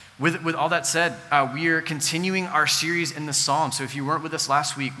With all that said, we are continuing our series in the Psalms. So if you weren't with us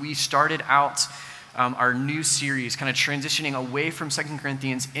last week, we started out our new series, kind of transitioning away from 2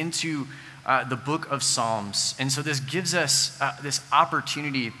 Corinthians into the book of Psalms. And so this gives us this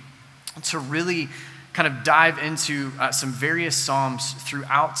opportunity to really kind of dive into some various Psalms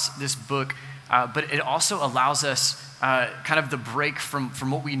throughout this book, but it also allows us kind of the break from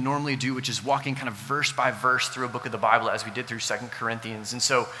what we normally do, which is walking kind of verse by verse through a book of the Bible as we did through 2 Corinthians. And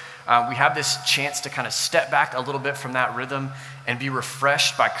so we have this chance to kind of step back a little bit from that rhythm and be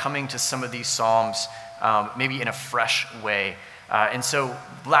refreshed by coming to some of these Psalms maybe in a fresh way. And so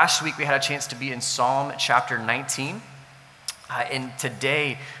last week we had a chance to be in Psalm chapter 19. And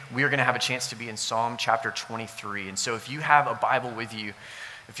today we are going to have a chance to be in Psalm chapter 23. And so if you have a Bible with you,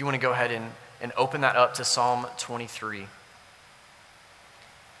 if you want to go ahead and open that up to Psalm 23.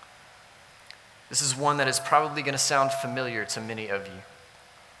 This is one that is probably going to sound familiar to many of you.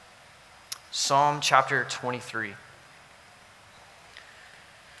 Psalm chapter 23.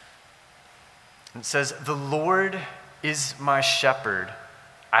 It says, "The Lord is my shepherd,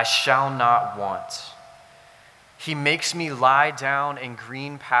 I shall not want. He makes me lie down in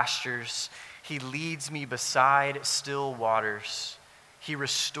green pastures. He leads me beside still waters. He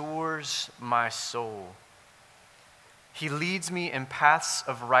restores my soul. He leads me in paths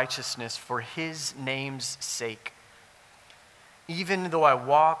of righteousness for his name's sake. Even though I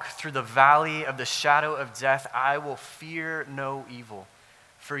walk through the valley of the shadow of death, I will fear no evil,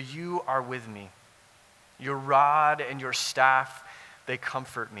 for you are with me. Your rod and your staff, they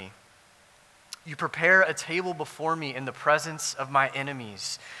comfort me. You prepare a table before me in the presence of my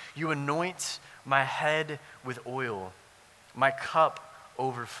enemies. You anoint my head with oil. My cup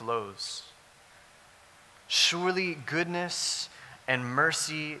overflows. Surely goodness and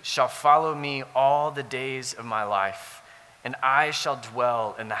mercy shall follow me all the days of my life, and I shall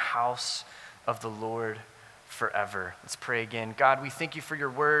dwell in the house of the Lord forever." Let's pray again. God, we thank you for your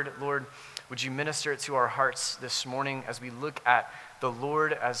word. Lord, would you minister it to our hearts this morning as we look at the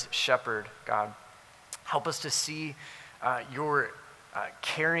Lord as shepherd, God. Help us to see your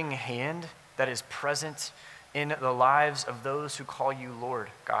caring hand that is present in the lives of those who call you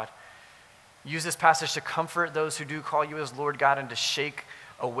Lord, God. Use this passage to comfort those who do call you as Lord, God, and to shake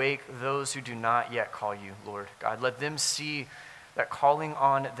awake those who do not yet call you Lord, God. Let them see that calling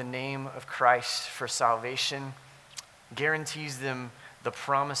on the name of Christ for salvation guarantees them the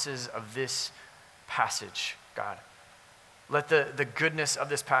promises of this passage, God. Let the goodness of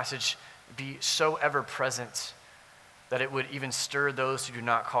this passage be so ever present that it would even stir those who do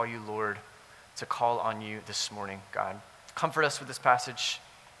not call you Lord to call on you this morning, God. Comfort us with this passage.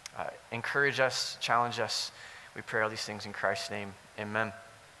 Encourage us, challenge us. We pray all these things in Christ's name. Amen.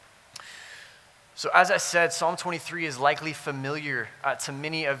 So as I said, Psalm 23 is likely familiar to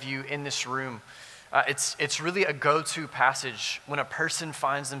many of you in this room. It's really a go-to passage when a person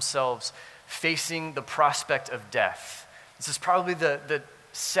finds themselves facing the prospect of death. This is probably the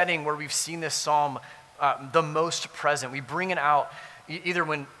setting where we've seen this psalm the most present. We bring it out either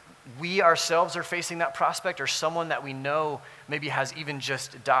when we ourselves are facing that prospect or someone that we know maybe has even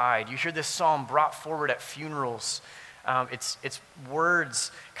just died. You hear this psalm brought forward at funerals. It's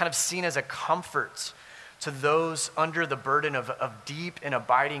words kind of seen as a comfort to those under the burden of deep and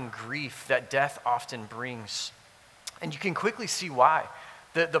abiding grief that death often brings. And you can quickly see why.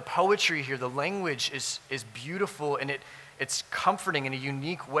 The poetry here, the language is beautiful, and it's comforting in a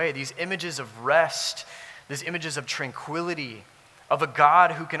unique way. These images of rest, these images of tranquility, of a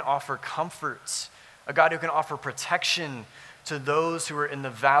God who can offer comfort, a God who can offer protection to those who are in the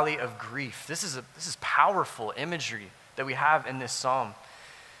valley of grief. This is powerful imagery that we have in this psalm.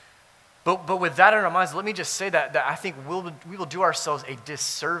 But with that in our minds, let me just say that I think we will do ourselves a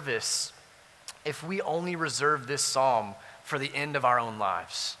disservice if we only reserve this psalm for the end of our own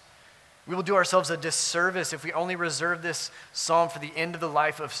lives. We will do ourselves a disservice if we only reserve this psalm for the end of the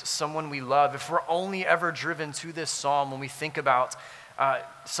life of someone we love. If we're only ever driven to this psalm when we think about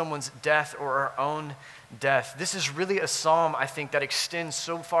someone's death or our own death. This is really a psalm, I think, that extends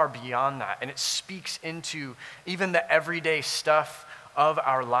so far beyond that, and it speaks into even the everyday stuff of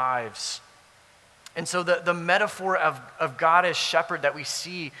our lives. And so the metaphor of God as shepherd that we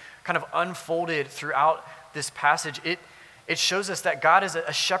see kind of unfolded throughout this passage, it shows us that God is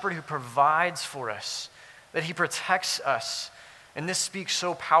a shepherd who provides for us, that he protects us. And this speaks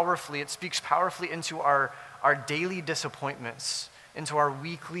so powerfully. It speaks powerfully into our daily disappointments, into our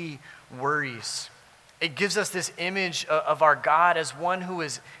weekly worries. It gives us this image of our God as one who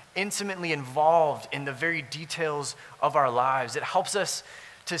is intimately involved in the very details of our lives. It helps us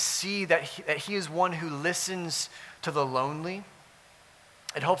to see that he is one who listens to the lonely,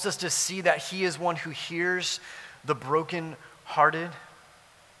 It helps us to see that he is one who hears the brokenhearted,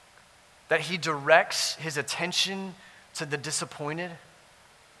 that he directs his attention to the disappointed.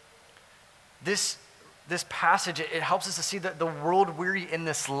 This passage, it helps us to see that the world weary in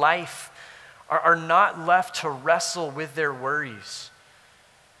this life are not left to wrestle with their worries.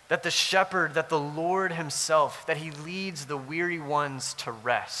 That the shepherd, that the Lord himself, that he leads the weary ones to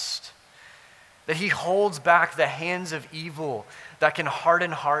rest. That he holds back the hands of evil that can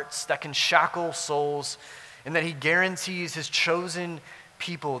harden hearts, that can shackle souls, and that he guarantees his chosen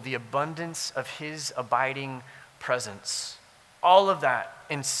people the abundance of his abiding presence. All of that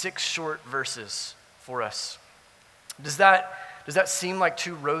in 6 short verses for us. Does that seem like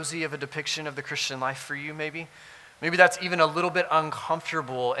too rosy of a depiction of the Christian life for you, maybe? Maybe that's even a little bit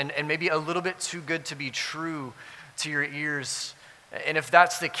uncomfortable and maybe a little bit too good to be true to your ears. And if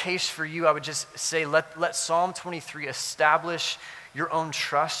that's the case for you, I would just say let Psalm 23 establish your own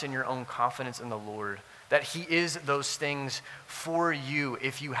trust and your own confidence in the Lord, that he is those things for you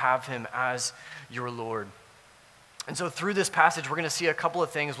if you have him as your Lord. And so through this passage, we're going to see a couple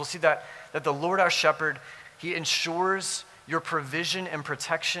of things. We'll see that the Lord our shepherd, he ensures your provision and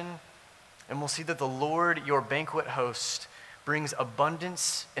protection. And we'll see that the Lord, your banquet host, brings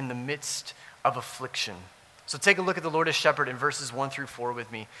abundance in the midst of affliction. So take a look at the Lord as shepherd in verses 1 through 4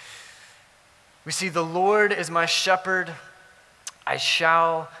 with me. We see, the Lord is my shepherd, I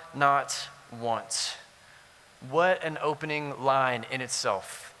shall not want. What an opening line in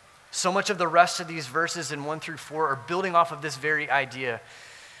itself. So much of the rest of these verses in 1 through 4 are building off of this very idea.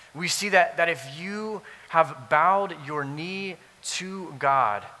 We see that if you have bowed your knee to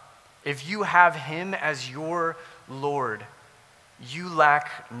God, if you have him as your Lord, you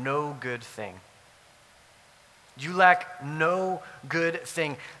lack no good thing. You lack no good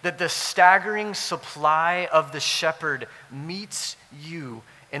thing. That the staggering supply of the shepherd meets you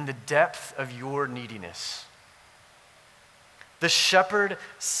in the depth of your neediness. The shepherd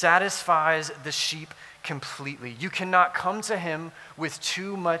satisfies the sheep completely. You cannot come to him with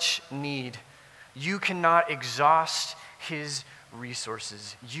too much need. You cannot exhaust his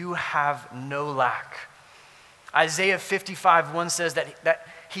resources. You have no lack. Isaiah 55:1 says that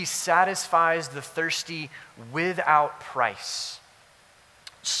he satisfies the thirsty without price.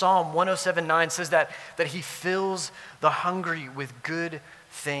 Psalm 107:9 says that he fills the hungry with good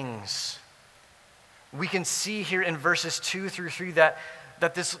things. We can see here in verses 2 through 3 that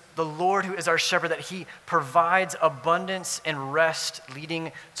the Lord who is our shepherd, that he provides abundance and rest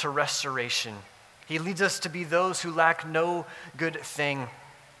leading to restoration. He leads us to be those who lack no good thing.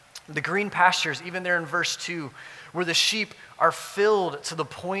 The green pastures, even there in verse 2, where the sheep are filled to the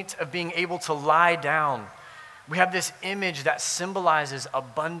point of being able to lie down. We have this image that symbolizes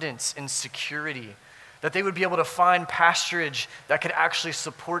abundance and security, that they would be able to find pasturage that could actually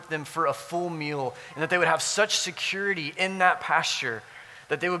support them for a full meal, and that they would have such security in that pasture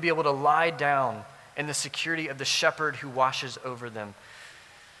that they would be able to lie down in the security of the shepherd who watches over them.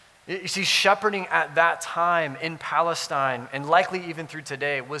 You see, shepherding at that time in Palestine, and likely even through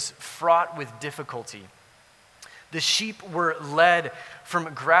today, was fraught with difficulty. The sheep were led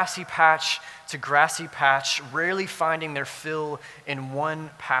from grassy patch to grassy patch, rarely finding their fill in one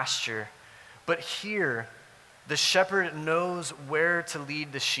pasture. But here, the shepherd knows where to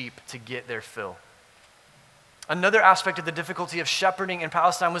lead the sheep to get their fill. Another aspect of the difficulty of shepherding in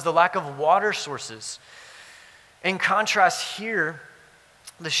Palestine was the lack of water sources. In contrast, here,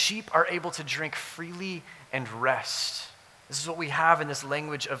 the sheep are able to drink freely and rest. This is what we have in this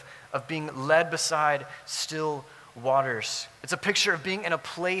language of being led beside still waters. It's a picture of being in a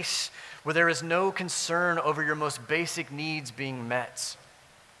place where there is no concern over your most basic needs being met.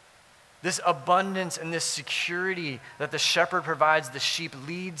 This abundance and this security that the shepherd provides the sheep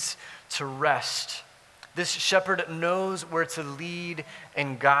leads to rest. This shepherd knows where to lead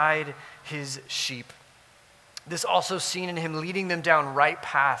and guide his sheep. This also seen in him leading them down right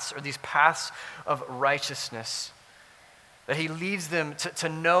paths, or these paths of righteousness. That he leads them to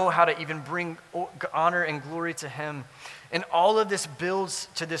know how to even bring honor and glory to him. And all of this builds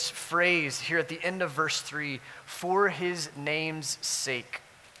to this phrase here at the end of verse 3, for his name's sake,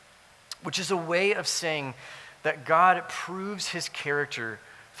 which is a way of saying that God proves his character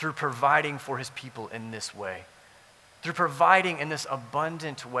through providing for his people in this way, through providing in this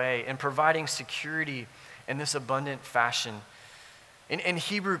abundant way and providing security in this abundant fashion. In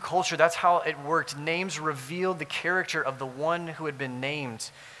Hebrew culture, that's how it worked. Names revealed the character of the one who had been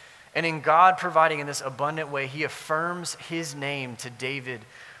named. And in God providing in this abundant way, he affirms his name to David,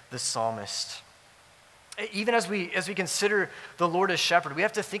 the psalmist. Even as we consider the Lord as shepherd, we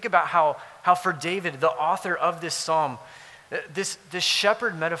have to think about how for David, the author of this psalm, This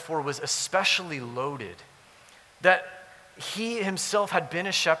shepherd metaphor was especially loaded, that he himself had been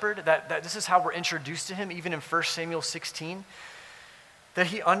a shepherd, that this is how we're introduced to him even in 1 Samuel 16, that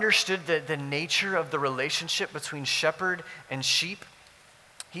he understood the nature of the relationship between shepherd and sheep.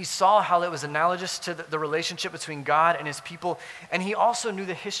 He saw how it was analogous to the relationship between God and his people, and he also knew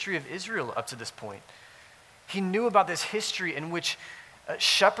the history of Israel up to this point. He knew about this history in which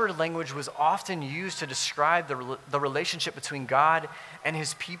shepherd language was often used to describe the relationship between God and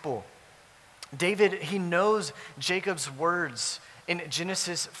his people. David, he knows Jacob's words in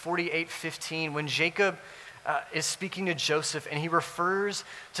Genesis 48:15 when Jacob is speaking to Joseph, and he refers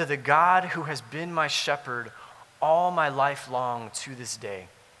to the God who has been my shepherd all my life long to this day.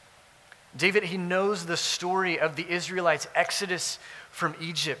 David, he knows the story of the Israelites' exodus from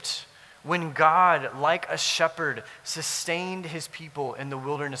Egypt, when God, like a shepherd, sustained his people in the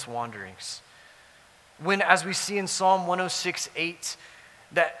wilderness wanderings. When, as we see in Psalm 106:8,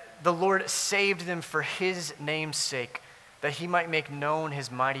 that the Lord saved them for his name's sake, that he might make known his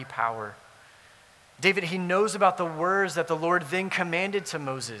mighty power. David, he knows about the words that the Lord then commanded to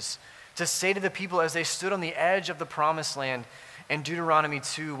Moses to say to the people as they stood on the edge of the promised land in Deuteronomy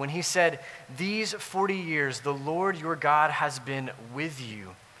 2, when he said, "These 40 years the Lord your God has been with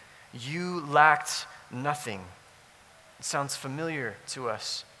you. You lacked nothing." It sounds familiar to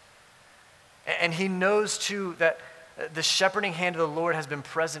us. And he knows too that the shepherding hand of the Lord has been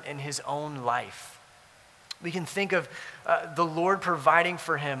present in his own life. We can think of the Lord providing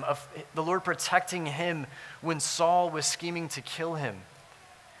for him, of the Lord protecting him when Saul was scheming to kill him.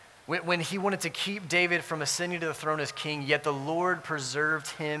 When he wanted to keep David from ascending to the throne as king, yet the Lord preserved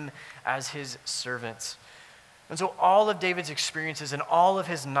him as his servant. And so all of David's experiences and all of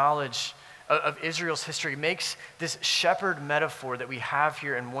his knowledge of Israel's history makes this shepherd metaphor that we have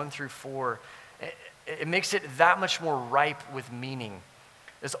here in 1-4, it makes it that much more ripe with meaning.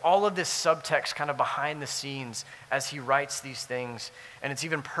 There's all of this subtext kind of behind the scenes as he writes these things, and it's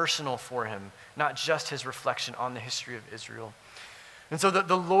even personal for him, not just his reflection on the history of Israel. And so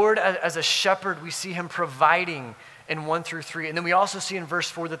the Lord as a shepherd, we see him providing in 1-3, and then we also see in verse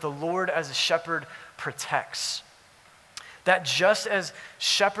 4 that the Lord as a shepherd protects. That just as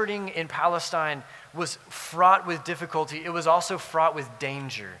shepherding in Palestine was fraught with difficulty, it was also fraught with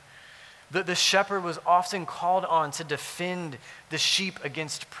danger. The shepherd was often called on to defend the sheep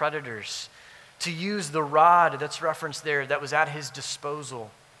against predators, to use the rod that's referenced there that was at his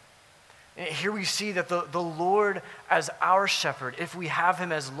disposal. And here we see that the Lord as our shepherd, if we have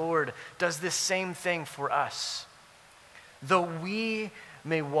him as Lord, does this same thing for us. Though we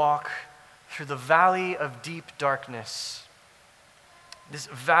may walk through the valley of deep darkness, this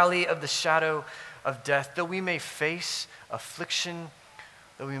valley of the shadow of death, though we may face affliction,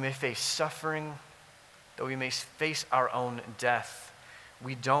 though we may face suffering, though we may face our own death,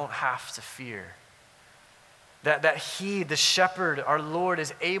 we don't have to fear. That he, the shepherd, our Lord,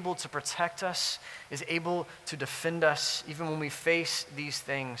 is able to protect us, is able to defend us, even when we face these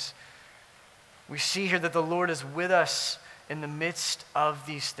things. We see here that the Lord is with us in the midst of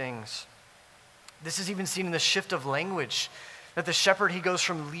these things. This is even seen in the shift of language, that the shepherd, he goes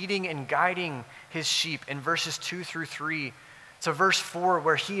from leading and guiding his sheep in verses 2-3 to verse 4,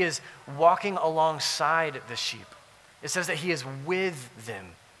 where he is walking alongside the sheep. It says that he is with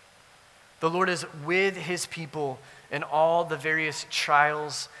them. The Lord is with his people in all the various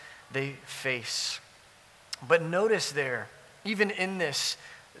trials they face. But notice there, even in this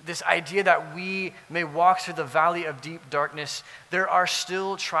idea that we may walk through the valley of deep darkness, there are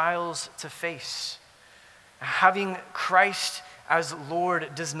still trials to face. Having Christ as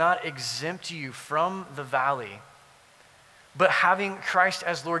Lord does not exempt you from the valley, but having Christ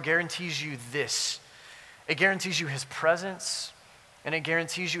as Lord guarantees you this. It guarantees you his presence, and it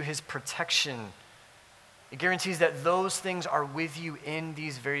guarantees you his protection. It guarantees that those things are with you in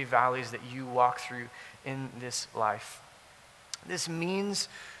these very valleys that you walk through in this life. This means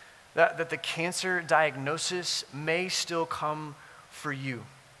that the cancer diagnosis may still come for you.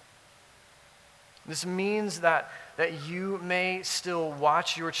 This means that you may still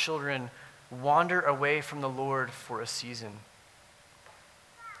watch your children wander away from the Lord for a season.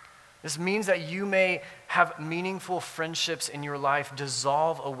 This means that you may have meaningful friendships in your life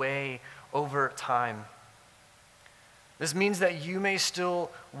dissolve away over time. This means that you may still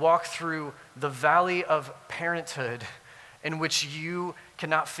walk through the valley of parenthood in which you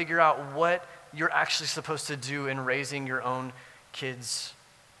cannot figure out what you're actually supposed to do in raising your own kids.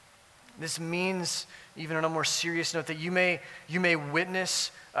 This means, even on a more serious note, that you may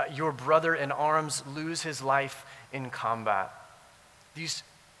witness your brother in arms lose his life in combat. These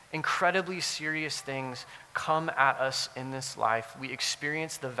incredibly serious things come at us in this life. We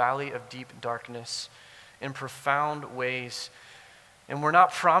experience the valley of deep darkness in profound ways. And we're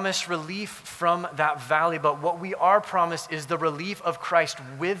not promised relief from that valley, but what we are promised is the relief of Christ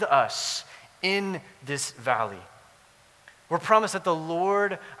with us in this valley. We're promised that the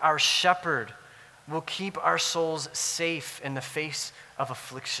Lord, our shepherd, will keep our souls safe in the face of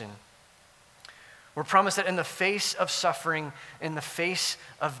affliction. We're promised that in the face of suffering, in the face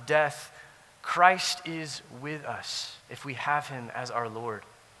of death, Christ is with us if we have him as our Lord.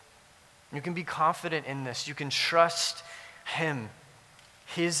 You can be confident in this. You can trust him,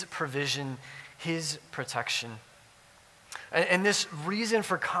 his provision, his protection. And this reason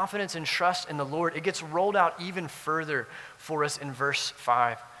for confidence and trust in the Lord, it gets rolled out even further for us in verse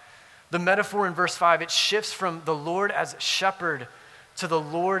 5. The metaphor in verse 5, it shifts from the Lord as shepherd to the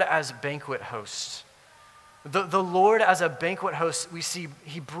Lord as banquet host. The Lord as a banquet host, we see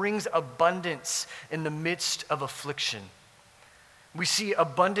he brings abundance in the midst of affliction. We see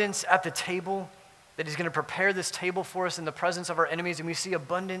abundance at the table, that he's going to prepare this table for us in the presence of our enemies, and we see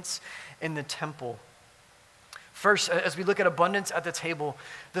abundance in the temple. First, as we look at abundance at the table,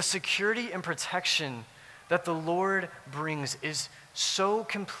 the security and protection that the Lord brings is so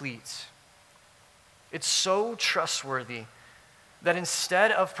complete. It's so trustworthy that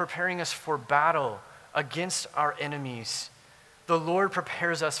instead of preparing us for battle against our enemies, the Lord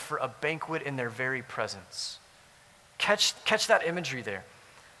prepares us for a banquet in their very presence. Catch that imagery there.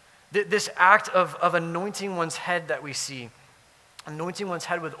 This act of anointing one's head that we see, anointing one's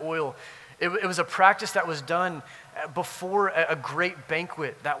head with oil, it was a practice that was done before a great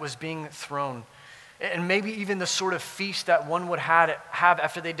banquet that was being thrown. And maybe even the sort of feast that one would have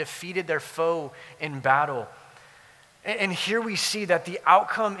after they defeated their foe in battle. And here we see that the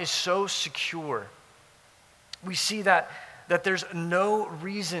outcome is so secure. We see that there's no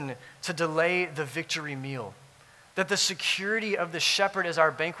reason to delay the victory meal. That the security of the shepherd as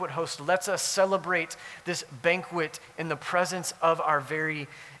our banquet host lets us celebrate this banquet in the presence of our very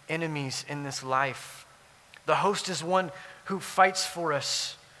enemies in this life. The host is one who fights for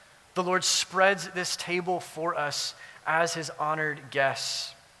us. The Lord spreads this table for us as his honored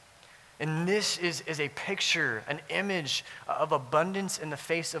guests. And this is a picture, an image of abundance in the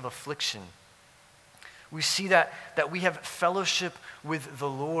face of affliction. We see that we have fellowship with the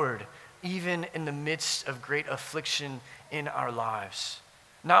Lord even in the midst of great affliction in our lives.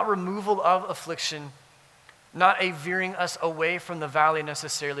 Not removal of affliction, not a veering us away from the valley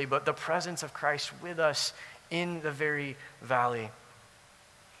necessarily, but the presence of Christ with us in the very valley.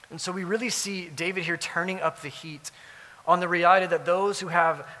 And so we really see David here turning up the heat on the reality that those who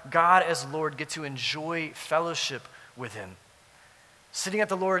have God as Lord get to enjoy fellowship with him. Sitting at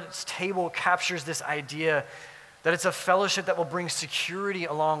the Lord's table captures this idea that it's a fellowship that will bring security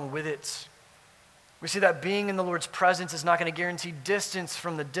along with it. We see that being in the Lord's presence is not going to guarantee distance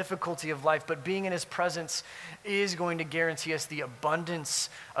from the difficulty of life, but being in his presence is going to guarantee us the abundance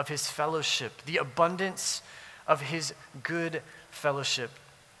of his fellowship, the abundance of his good fellowship.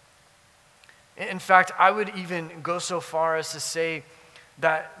 In fact, I would even go so far as to say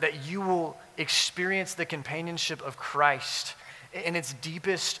that you will experience the companionship of Christ in its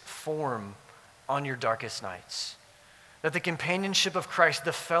deepest form on your darkest nights. That the companionship of Christ,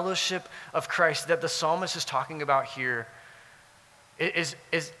 the fellowship of Christ that the psalmist is talking about here is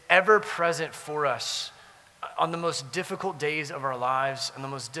ever present for us on the most difficult days of our lives and the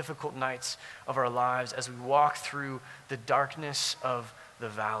most difficult nights of our lives as we walk through the darkness of the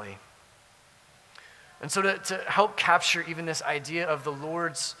valley. And so to help capture even this idea of the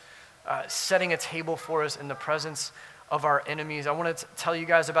Lord's setting a table for us in the presence of our enemies, I want to tell you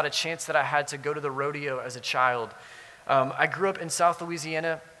guys about a chance that I had to go to the rodeo as a child. I grew up in South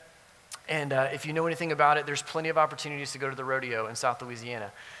Louisiana, and if you know anything about it, there's plenty of opportunities to go to the rodeo in South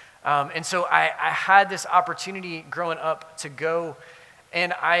Louisiana. And so I had this opportunity growing up to go,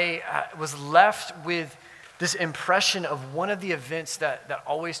 and I was left with this impression of one of the events that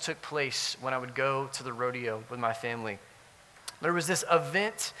always took place when I would go to the rodeo with my family. There was this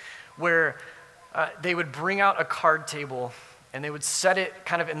event where they would bring out a card table, and they would set it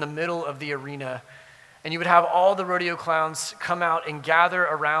kind of in the middle of the arena, and you would have all the rodeo clowns come out and gather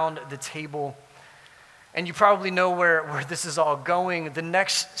around the table. And you probably know where this is all going. The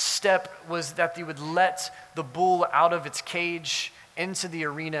next step was that they would let the bull out of its cage into the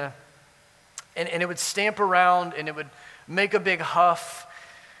arena. And it would stamp around, and it would make a big huff.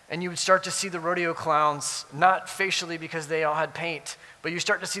 And you would start to see the rodeo clowns, not facially because they all had paint, but you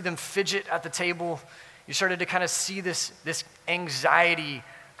start to see them fidget at the table. You started to kind of see this anxiety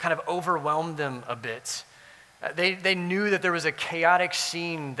kind of overwhelmed them a bit. They knew that there was a chaotic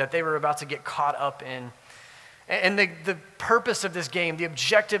scene that they were about to get caught up in. And the purpose of this game, the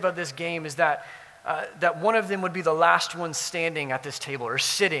objective of this game is that one of them would be the last one standing at this table, or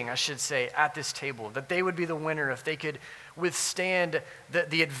sitting, I should say, at this table, that they would be the winner if they could withstand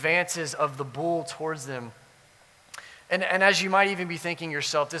the advances of the bull towards them. And as you might even be thinking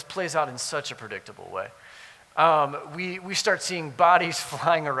yourself, this plays out in such a predictable way. We start seeing bodies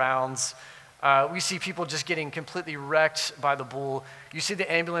flying around. We see people just getting completely wrecked by the bull. You see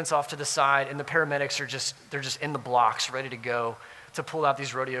the ambulance off to the side, and the paramedics they're just in the blocks, ready to go to pull out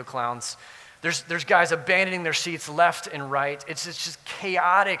these rodeo clowns. There's guys abandoning their seats left and right. It's just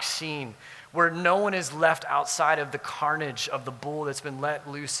chaotic scene where no one is left outside of the carnage of the bull that's been let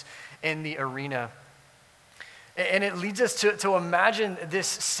loose in the arena. And it leads us to imagine this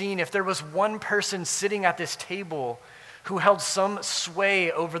scene. If there was one person sitting at this table who held some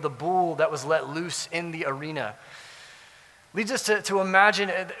sway over the bull that was let loose in the arena. Leads us to imagine,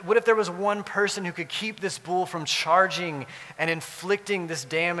 what if there was one person who could keep this bull from charging and inflicting this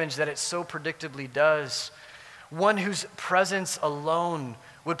damage that it so predictably does? One whose presence alone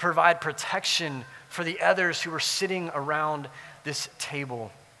would provide protection for the others who were sitting around this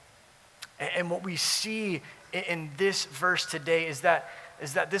table. And what we see in this verse today is that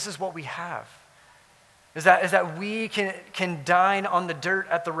this is what we have. Is that we can dine on the dirt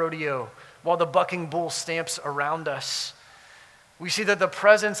at the rodeo while the bucking bull stamps around us. We see that the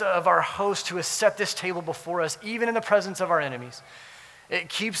presence of our host who has set this table before us, even in the presence of our enemies, it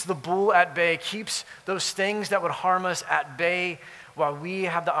keeps the bull at bay, keeps those things that would harm us at bay while we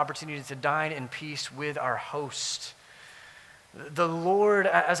have the opportunity to dine in peace with our host. The Lord,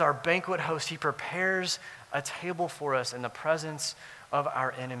 as our banquet host, he prepares a table for us in the presence of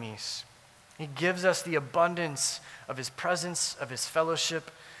our enemies. He gives us the abundance of his presence, of his fellowship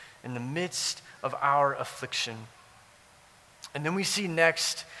in the midst of our affliction. And then we see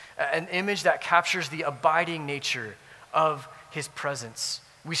next an image that captures the abiding nature of his presence.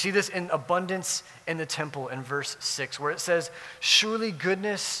 We see this in abundance in the temple in verse 6, where it says, "Surely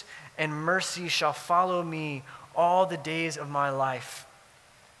goodness and mercy shall follow me all the days of my life,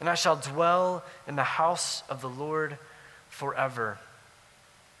 and I shall dwell in the house of the Lord forever."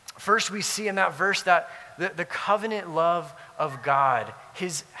 First, we see in that verse that the covenant love of God,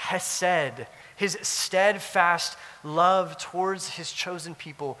 his hesed, his steadfast love towards his chosen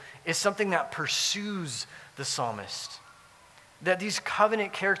people, is something that pursues the psalmist. That these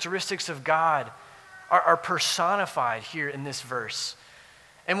covenant characteristics of God are personified here in this verse.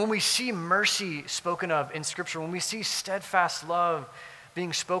 And when we see mercy spoken of in Scripture, when we see steadfast love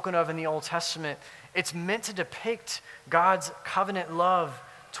being spoken of in the Old Testament, it's meant to depict God's covenant love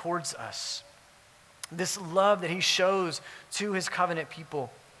towards us. This love that he shows to his covenant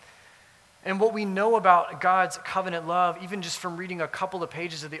people. And what we know about God's covenant love, even just from reading a couple of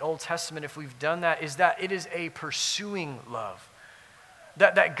pages of the Old Testament, if we've done that, is that it is a pursuing love.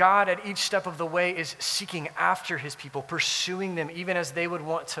 That God at each step of the way is seeking after his people, pursuing them even as they would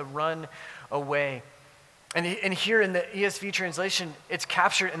want to run away. And here in the ESV translation, it's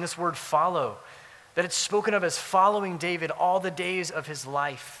captured in this word follow, that it's spoken of as following David all the days of his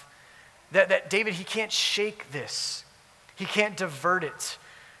life. That David, he can't shake this. He can't divert it.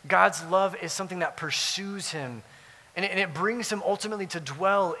 God's love is something that pursues him, and it brings him ultimately to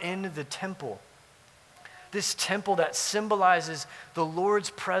dwell in the temple. This temple that symbolizes the Lord's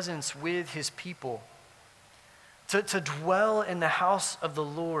presence with his people. To dwell in the house of the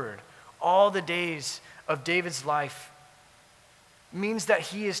Lord all the days of David's life means that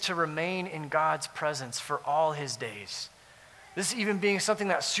he is to remain in God's presence for all his days. This even being something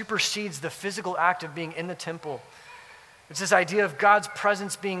that supersedes the physical act of being in the temple. It's this idea of God's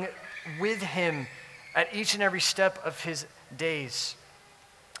presence being with him at each and every step of his days.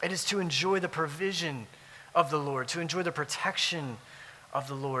 It is to enjoy the provision of the Lord, to enjoy the protection of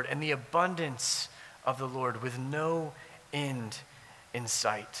the Lord and the abundance of the Lord with no end in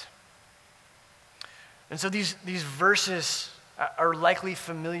sight. And so these verses are likely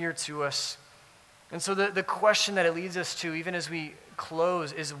familiar to us. And so the question that it leads us to, even as we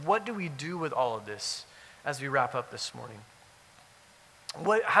close, is what do we do with all of this as we wrap up this morning?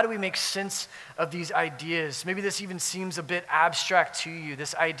 How do we make sense of these ideas? Maybe this even seems a bit abstract to you,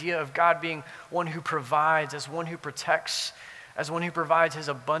 this idea of God being one who provides, as one who protects, as one who provides his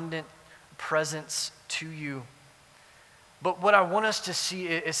abundant presence to you. But what I want us to see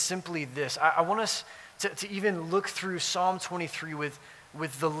is simply this. I want us to even look through Psalm 23 with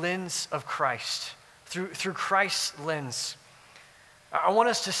the lens of Christ, through Christ's lens. I want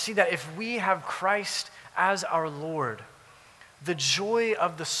us to see that if we have Christ as our Lord, The joy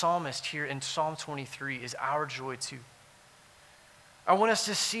of the psalmist here in Psalm 23 is our joy too. I want us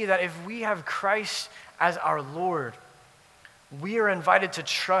to see that if we have Christ as our Lord, we are invited to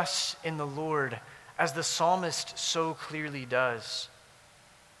trust in the Lord as the psalmist so clearly does.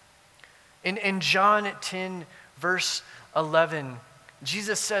 In John 10, verse 11,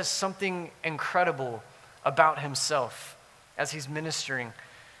 Jesus says something incredible about himself as he's ministering.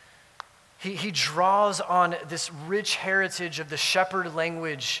 He draws on this rich heritage of the shepherd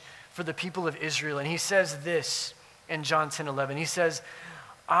language for the people of Israel. And he says this in John 10:11. He says,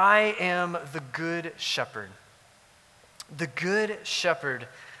 I am the good shepherd. The good shepherd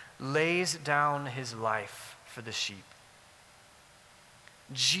lays down his life for the sheep.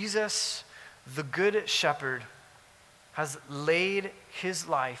 Jesus, the good shepherd, has laid his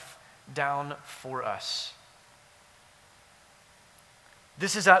life down for us.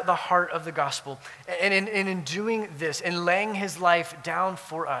 This is at the heart of the gospel. And in doing this, in laying his life down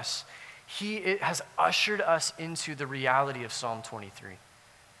for us, he has ushered us into the reality of Psalm 23.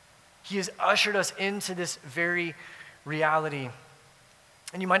 He has ushered us into this very reality.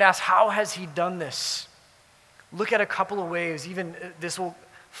 And you might ask, how has he done this? Look at a couple of ways. Even this will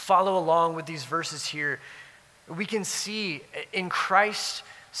follow along with these verses here. We can see in Christ's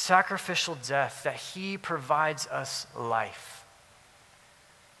sacrificial death that he provides us life.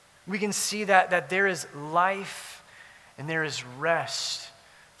 We can see that there is life and there is rest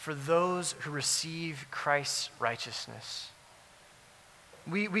for those who receive Christ's righteousness.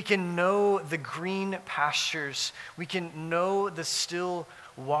 We can know the green pastures. We can know the still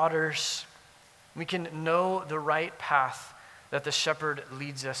waters. We can know the right path that the shepherd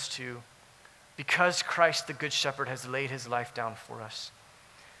leads us to because Christ, the good shepherd, has laid his life down for us.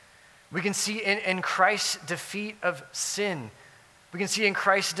 We can see in Christ's defeat of sin. We can see in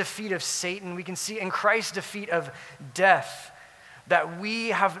Christ's defeat of Satan. We can see in Christ's defeat of death that we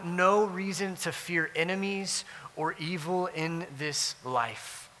have no reason to fear enemies or evil in this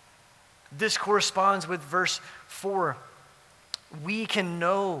life. This corresponds with verse 4. We can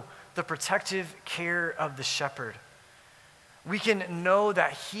know the protective care of the shepherd. We can know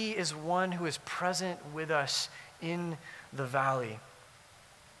that he is one who is present with us in the valley.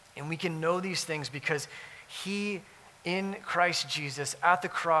 And we can know these things because he, in Christ Jesus, at the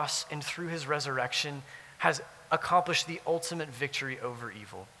cross and through his resurrection, has accomplished the ultimate victory over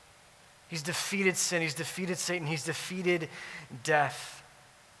evil. He's defeated sin, he's defeated Satan, he's defeated death.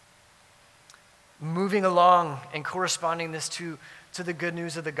 Moving along and corresponding this to the good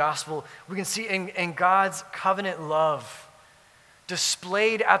news of the gospel, we can see in God's covenant love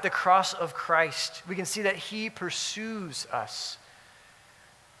displayed at the cross of Christ, we can see that he pursues us.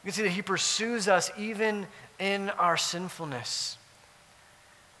 We can see that he pursues us even in our sinfulness.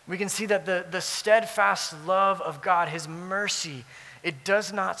 We can see that the steadfast love of God, his mercy, it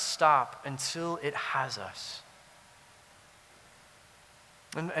does not stop until it has us.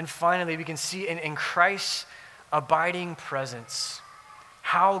 And finally, we can see in Christ's abiding presence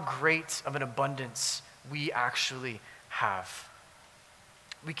how great of an abundance we actually have.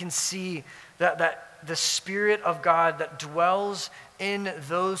 We can see that the Spirit of God that dwells in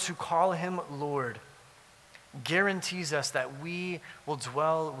those who call him Lord guarantees us that we will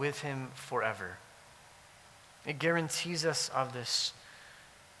dwell with him forever. It guarantees us of this.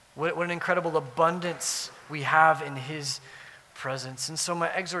 What an incredible abundance we have in his presence. And so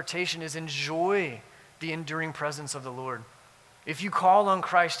my exhortation is enjoy the enduring presence of the Lord. If you call on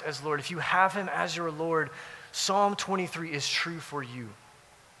Christ as Lord, if you have him as your Lord, Psalm 23 is true for you.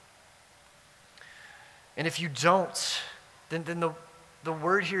 And if you don't, then the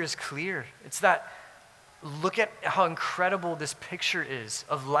word here is clear. It's that look at how incredible this picture is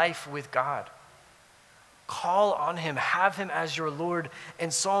of life with God. Call on him, have him as your Lord,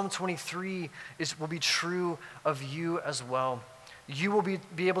 and Psalm 23 will be true of you as well. You will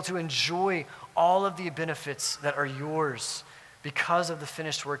be able to enjoy all of the benefits that are yours because of the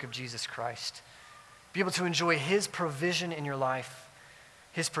finished work of Jesus Christ. Be able to enjoy his provision in your life,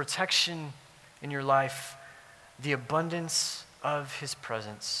 his protection in your life, the abundance of his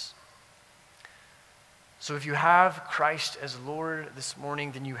presence. So if you have Christ as Lord this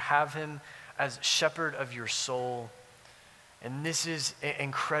morning, then you have him as shepherd of your soul. And this is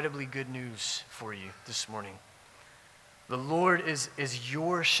incredibly good news for you this morning. The Lord is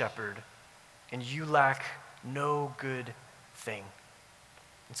your shepherd, and you lack no good thing.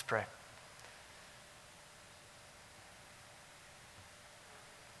 Let's pray.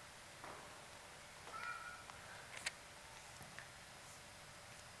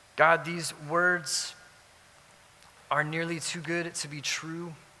 God, these words are nearly too good to be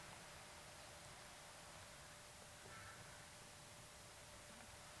true.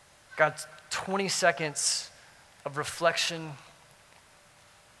 God, 20 seconds of reflection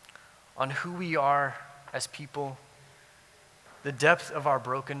on who we are as people, the depth of our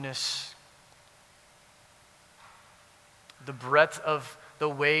brokenness, the breadth of the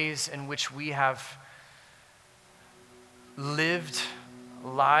ways in which we have lived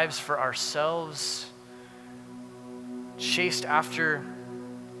lives for ourselves, chased after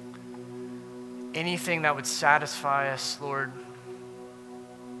anything that would satisfy us, Lord.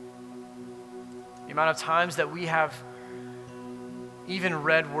 The amount of times that we have even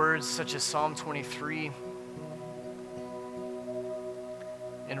read words such as Psalm 23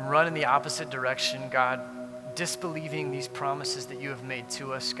 and run in the opposite direction, God, disbelieving these promises that you have made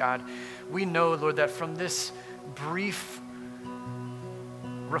to us, God. We know, Lord, that from this brief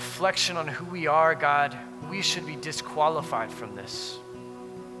reflection on who we are, God, we should be disqualified from this.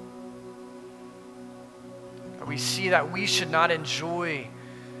 We see that we should not enjoy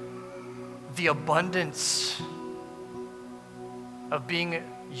the abundance of being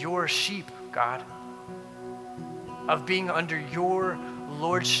your sheep, God, of being under your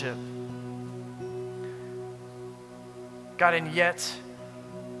lordship. God, and yet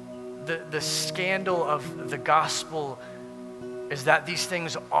the scandal of the gospel is that these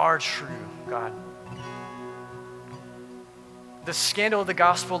things are true, God. The scandal of the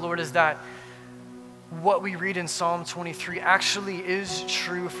gospel, Lord, is that what we read in Psalm 23 actually is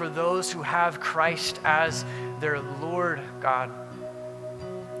true for those who have Christ as their Lord, God.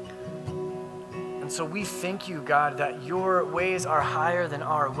 And so we thank you, God, that your ways are higher than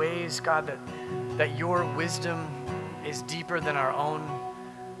our ways, God, that your wisdom is deeper than our own,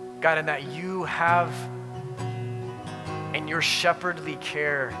 God, and that you have, in your shepherdly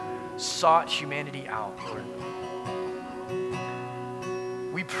care, sought humanity out, Lord.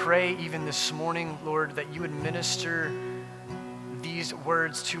 We pray even this morning, Lord, that you would minister these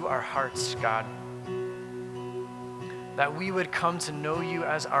words to our hearts, God. That we would come to know you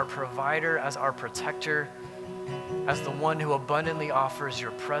as our provider, as our protector, as the one who abundantly offers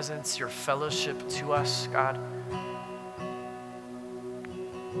your presence, your fellowship to us, God.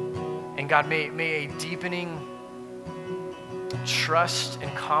 And God, may a deepening trust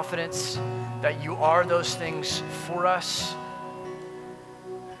and confidence that you are those things for us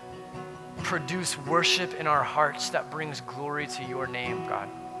produce worship in our hearts that brings glory to your name, God.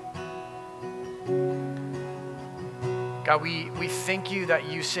 God, we thank you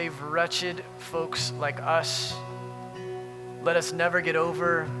that you save wretched folks like us. Let us never get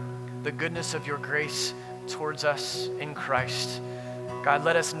over the goodness of your grace towards us in Christ. God,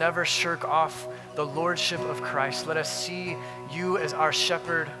 let us never shirk off the lordship of Christ. Let us see you as our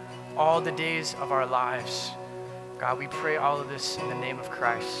shepherd all the days of our lives. God, we pray all of this in the name of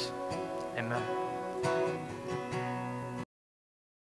Christ. Amen.